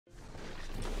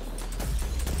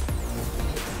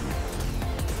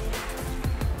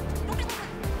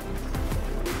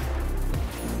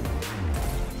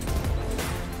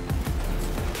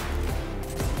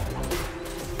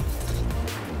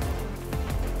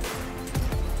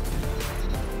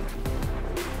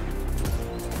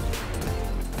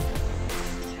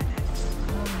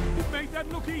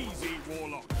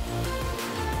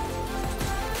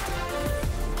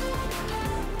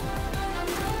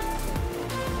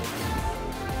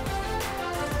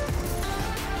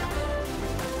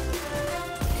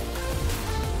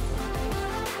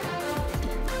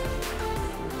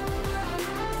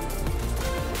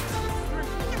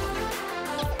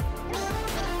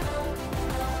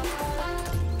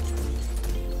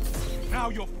Now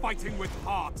you're fighting with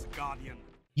heart, Guardian.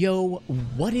 Yo,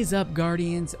 what is up,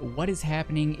 Guardians? What is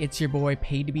happening? It's your boy,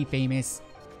 Paid to Be Famous,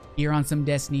 here on some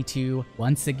Destiny 2.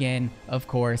 Once again, of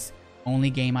course,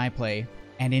 only game I play.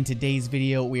 And in today's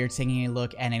video, we are taking a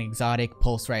look at an exotic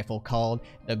pulse rifle called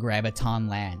the GRAVITON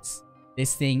LANCE.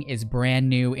 This thing is brand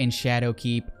new in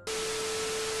Shadowkeep.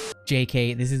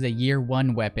 JK, this is a year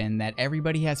 1 weapon that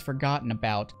everybody has forgotten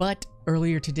about. But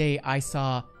earlier today, I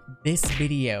saw this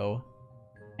video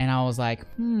and I was like,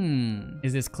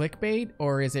 is this clickbait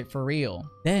or is it for real?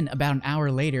 Then about an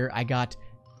hour later, I got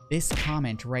this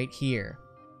comment right here.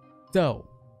 So,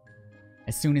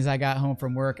 as soon as I got home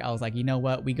from work, I was like, you know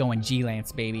what? We going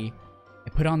G-Lance, baby. I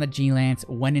put on the G-Lance,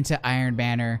 went into Iron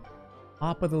Banner,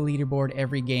 top of the leaderboard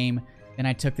every game. Then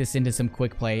I took this into some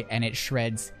quick play and it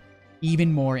shreds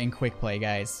even more in quick play,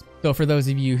 guys. So for those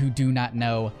of you who do not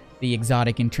know, the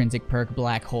exotic intrinsic perk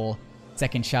Black Hole,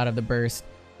 second shot of the burst,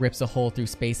 rips a hole through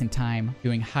space and time,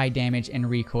 doing high damage and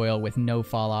recoil with no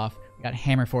fall off. We got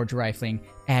Hammerforge rifling,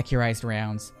 accurized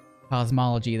rounds.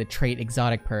 Cosmology, the trait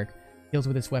exotic perk. Kills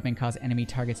with this weapon cause enemy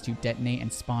targets to detonate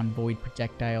and spawn void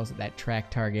projectiles that track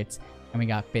targets. And we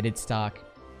got fitted stock.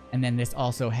 And then this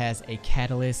also has a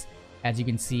catalyst. As you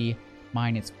can see,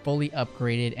 mine is fully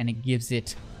upgraded and it gives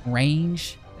it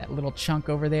range, that little chunk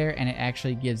over there, and it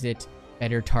actually gives it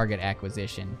better target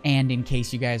acquisition. And in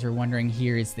case you guys are wondering,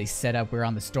 here is the setup. We're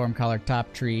on the Stormcaller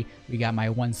top tree. We got my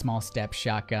one small step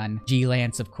shotgun,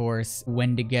 G-Lance of course,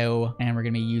 Wendigo, and we're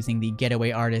gonna be using the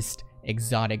Getaway Artist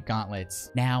exotic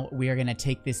gauntlets. Now we are gonna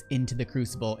take this into the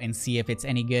Crucible and see if it's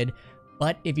any good.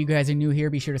 But if you guys are new here,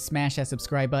 be sure to smash that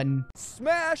subscribe button.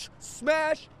 Smash,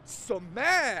 smash,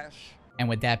 smash! And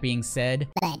with that being said,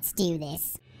 let's do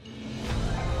this.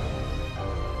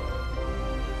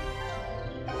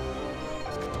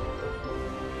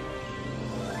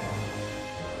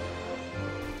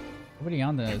 Nobody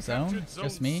on the zone?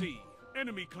 Just me? C.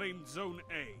 Enemy claimed Zone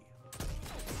A.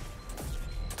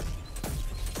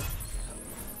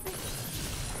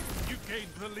 You gained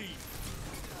the lead.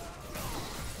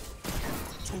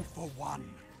 2 for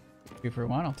 1. 2 for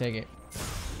 1, I'll take it.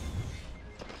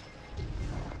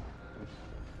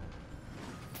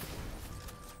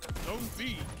 Zone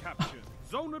B captured.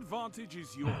 Zone advantage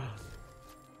is yours.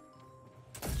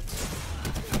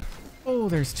 Oh,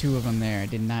 there's 2 of them there. I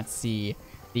did not see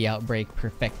the outbreak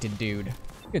perfected dude.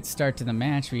 Good start to the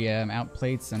match. We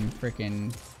outplayed some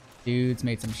freaking dudes,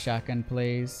 made some shotgun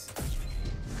plays.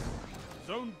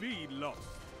 Zone B lost.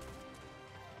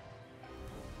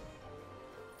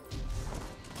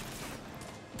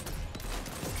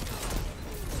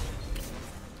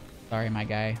 Sorry, my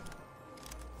guy.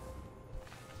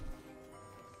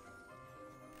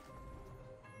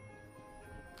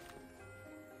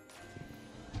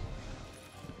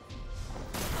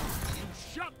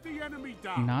 Enemy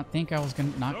down. Not think I was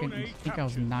gonna not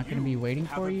be waiting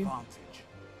for you.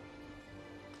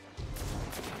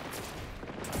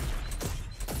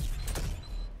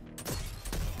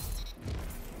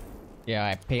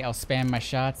 Yeah, I'll spam my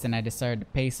shots and I decided to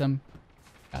pace them.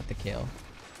 Got the kill.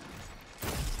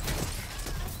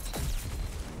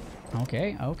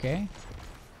 Okay, okay.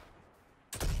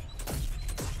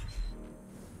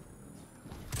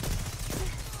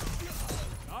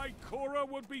 Cora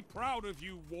would be proud of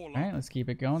you, Warlock. All right, let's keep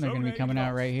it going. They're going to be coming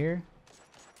out right here.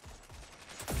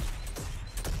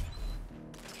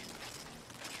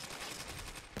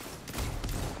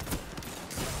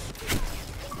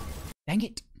 Dang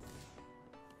it.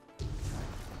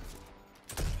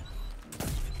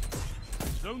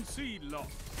 Zone C lost.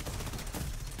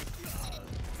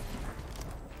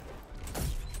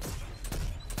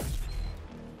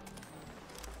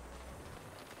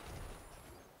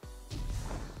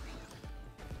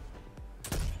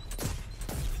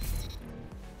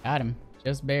 Got him,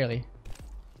 just barely.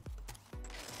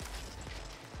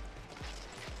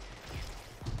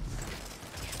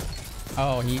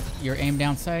 Oh, you're aim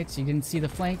down sights. You didn't see the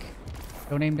flank.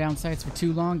 Don't aim down sights for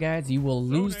too long, guys. You will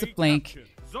lose the flank,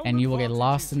 and you will get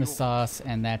lost in the sauce,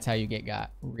 and that's how you get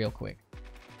got real quick.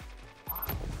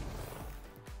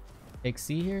 Take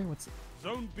C here. What's it?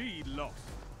 Zone B lost.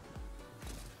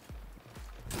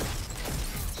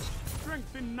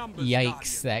 Strength in numbers,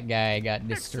 Yikes! That guy got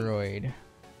destroyed.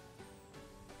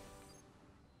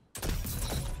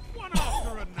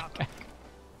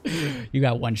 You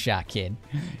got 1 shot, kid.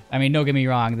 I mean, don't get me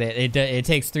wrong, that it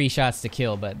takes 3 shots to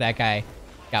kill, but that guy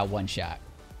got 1 shot.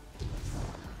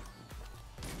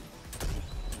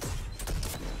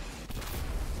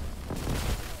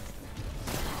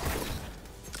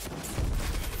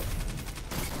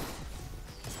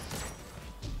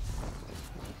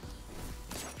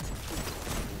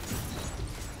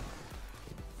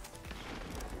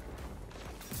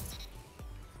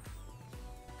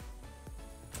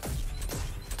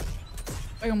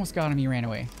 I almost got him. He ran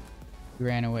away. He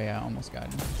ran away. I almost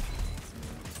got him.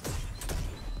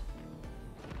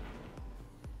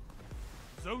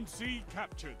 Zone C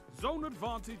captured. Zone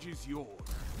advantage is yours.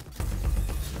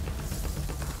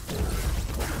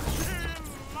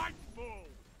 Delightful.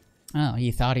 Oh,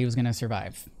 he thought he was gonna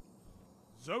survive.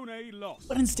 Zone A lost.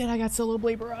 But instead I got solo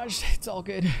blade barraged. It's all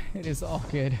good. It is all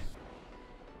good.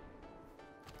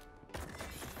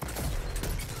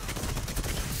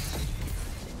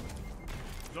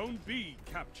 Zone B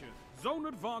captured. Zone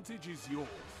advantage is yours.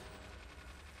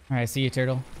 Alright, see you,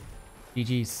 Turtle.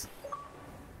 GG's.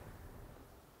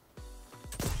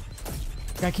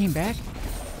 Guy came back?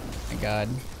 My god.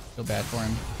 Feel bad for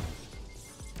him.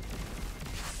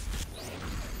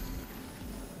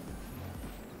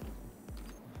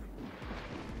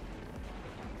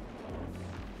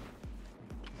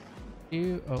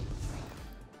 Oh.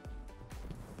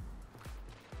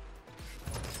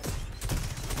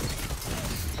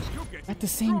 Is that the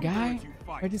same guy?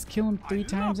 I just kill him 3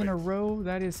 times in a row?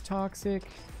 That is toxic.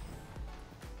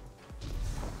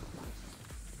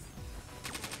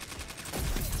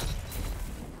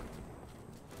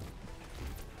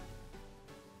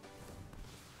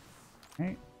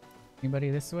 Alright. Anybody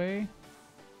this way?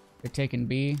 They're taking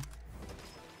B.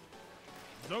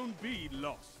 Zone B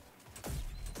lost.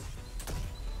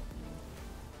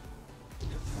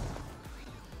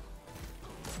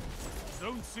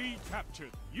 Zone C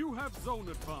captured. You have zone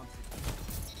advantage.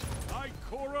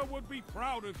 Ikora would be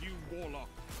proud of you, Warlock.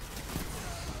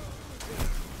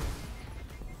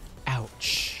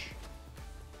 Ouch.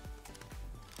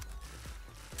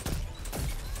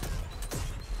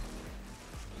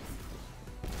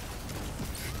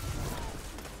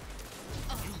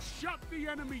 You shut the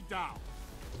enemy down.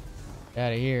 Get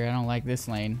out of here. I don't like this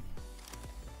lane.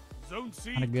 Zone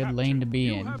C Not a good captured. lane to be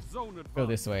You in. have zone advantage. Go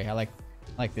this way. I like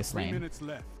this 3 lane. minutes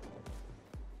left.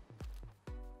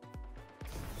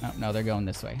 Oh, no, they're going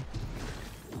this way.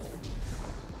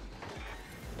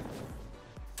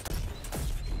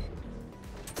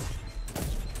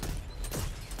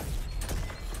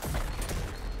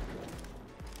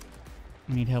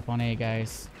 We need help on A,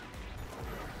 guys.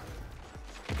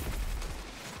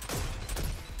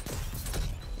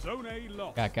 Zone A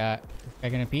lost. Got. Guy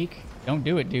gonna peek? Don't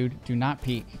do it, dude. Do not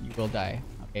peek. You will die.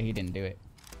 Okay, he didn't do it.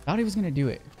 Thought he was gonna do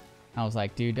it. I was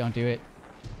like, dude, don't do it.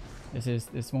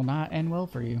 This will not end well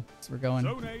for you. So we're going.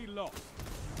 Zone A lost.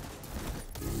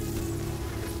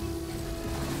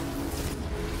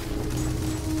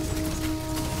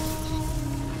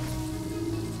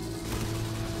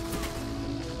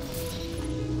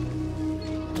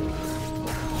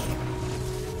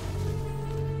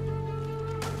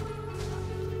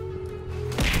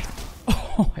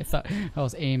 Oh, I thought I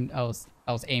was aimed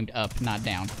up, not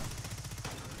down.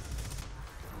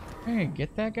 Hey,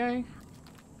 get that guy.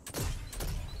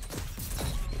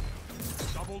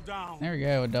 Double down. There we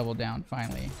go, double down,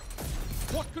 finally.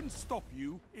 What can stop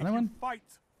you if Another you one? fight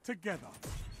together?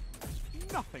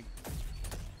 Nothing.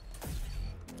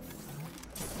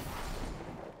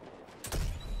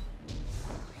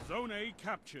 Zone A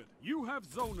captured. You have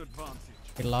zone advantage.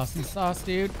 Get lost in sauce,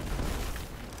 dude.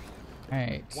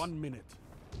 Alright. 1 minute.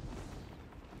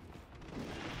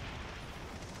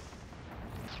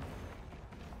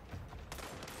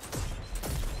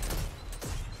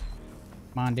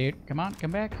 Come on, dude. Come on,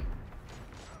 come back.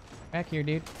 Back here,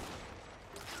 dude.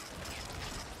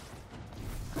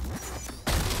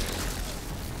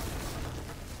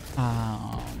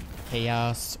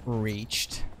 Chaos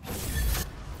reached.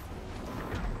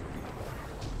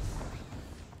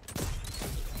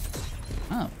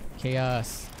 Oh,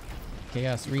 chaos.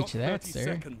 Chaos You've reached got that, 30 sir.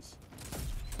 seconds.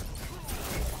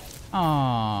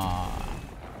 Aww.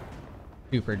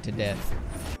 Supered to death.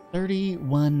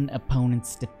 31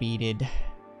 opponents defeated.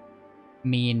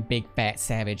 Me and Big Fat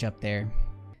Savage up there.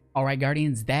 Alright,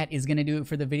 Guardians, that is gonna do it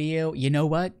for the video. You know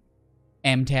what?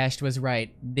 Mtashed was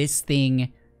right. This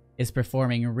thing is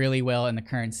performing really well in the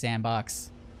current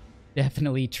sandbox.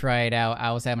 Definitely try it out.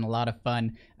 I was having a lot of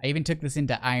fun. I even took this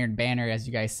into Iron Banner, as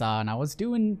you guys saw, and I was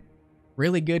doing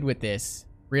really good with this.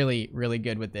 Really, really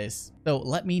good with this. So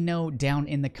let me know down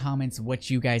in the comments what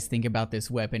you guys think about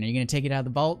this weapon. Are you going to take it out of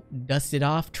the vault, dust it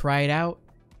off, try it out?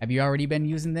 Have you already been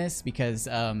using this? Because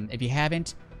if you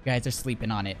haven't, you guys are sleeping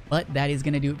on it. But that is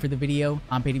going to do it for the video.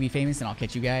 I'm PvP Famous, and I'll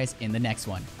catch you guys in the next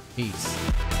one. Peace.